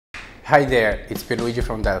Hi there, it's Pierluigi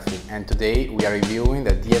from Delfin, and today we are reviewing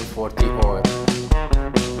the DM40 Oil.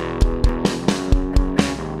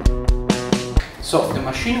 So the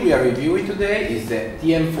machine we are reviewing today is the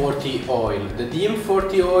DM40 Oil. The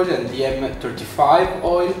DM40 Oil and DM35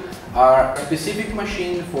 Oil are a specific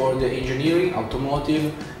machine for the engineering,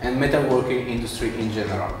 automotive and metalworking industry in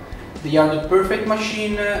general. They are the perfect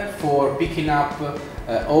machine for picking up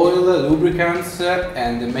oil, lubricants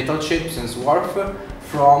and metal chips and swarf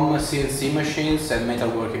from CNC machines and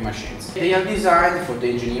metalworking machines. They are designed for the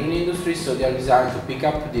engineering industry, so they are designed to pick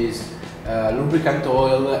up these lubricant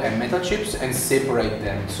oil and metal chips and separate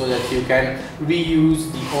them so that you can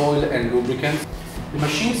reuse the oil and lubricants. The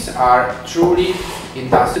machines are truly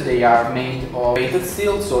industrial. They are made of painted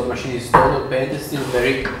steel, so the machine is total painted steel,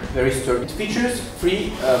 very sturdy. It features 3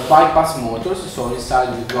 bypass motors, so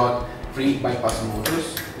inside we've got 3 bypass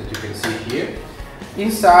motors that you can see here.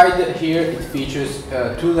 Inside here it features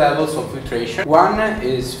 2 levels of filtration. One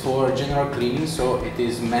is for general cleaning, so it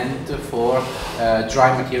is meant for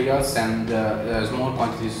dry materials and small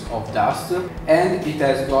quantities of dust. And it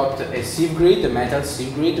has got a sieve grid, a metal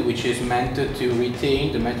sieve grid, which is meant to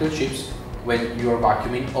retain the metal chips when you are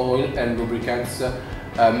vacuuming oil and lubricants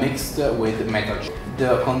mixed with metal chips.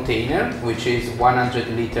 The container, which is 100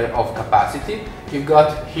 liters of capacity, you've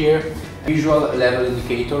got here visual level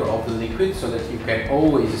indicator of the liquid so that you can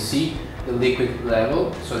always see the liquid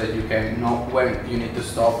level, so that you can know when you need to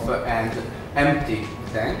stop and empty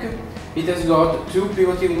the tank. It has got 2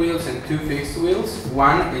 pivoting wheels and 2 fixed wheels.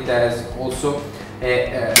 It has also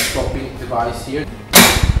a stopping device here.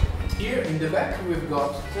 Here in the back we've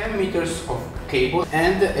got 10 meters of cable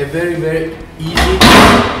and a very easy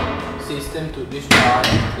system to discharge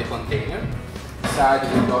the container. Inside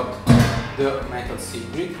we've got the metal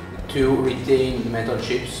sieve grid to retain the metal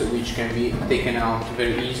chips, which can be taken out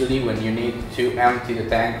very easily when you need to empty the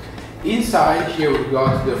tank. Inside here we've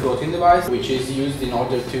got the floating device, which is used in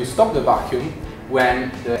order to stop the vacuum when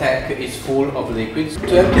the tank is full of liquids.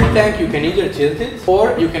 To empty the tank you can either tilt it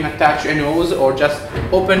or you can attach a nose or just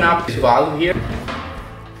open up this valve here.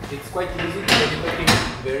 It's quite easy to get it working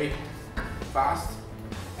very fast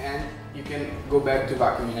and you can go back to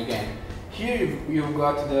vacuuming again. Here you've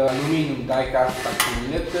got the aluminum die-cast vacuum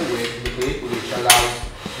inlet with the clip, which allows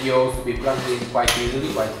the hose to be plugged in quite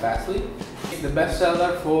easily, quite fastly. It's the best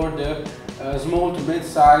seller for the small to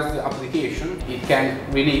mid-sized application. It can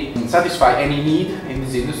really satisfy any need in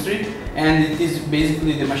this industry, and it is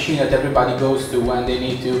basically the machine that everybody goes to when they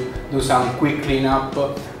need to do some quick cleanup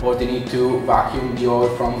or they need to vacuum the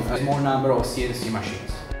oil from a small number of CNC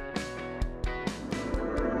machines.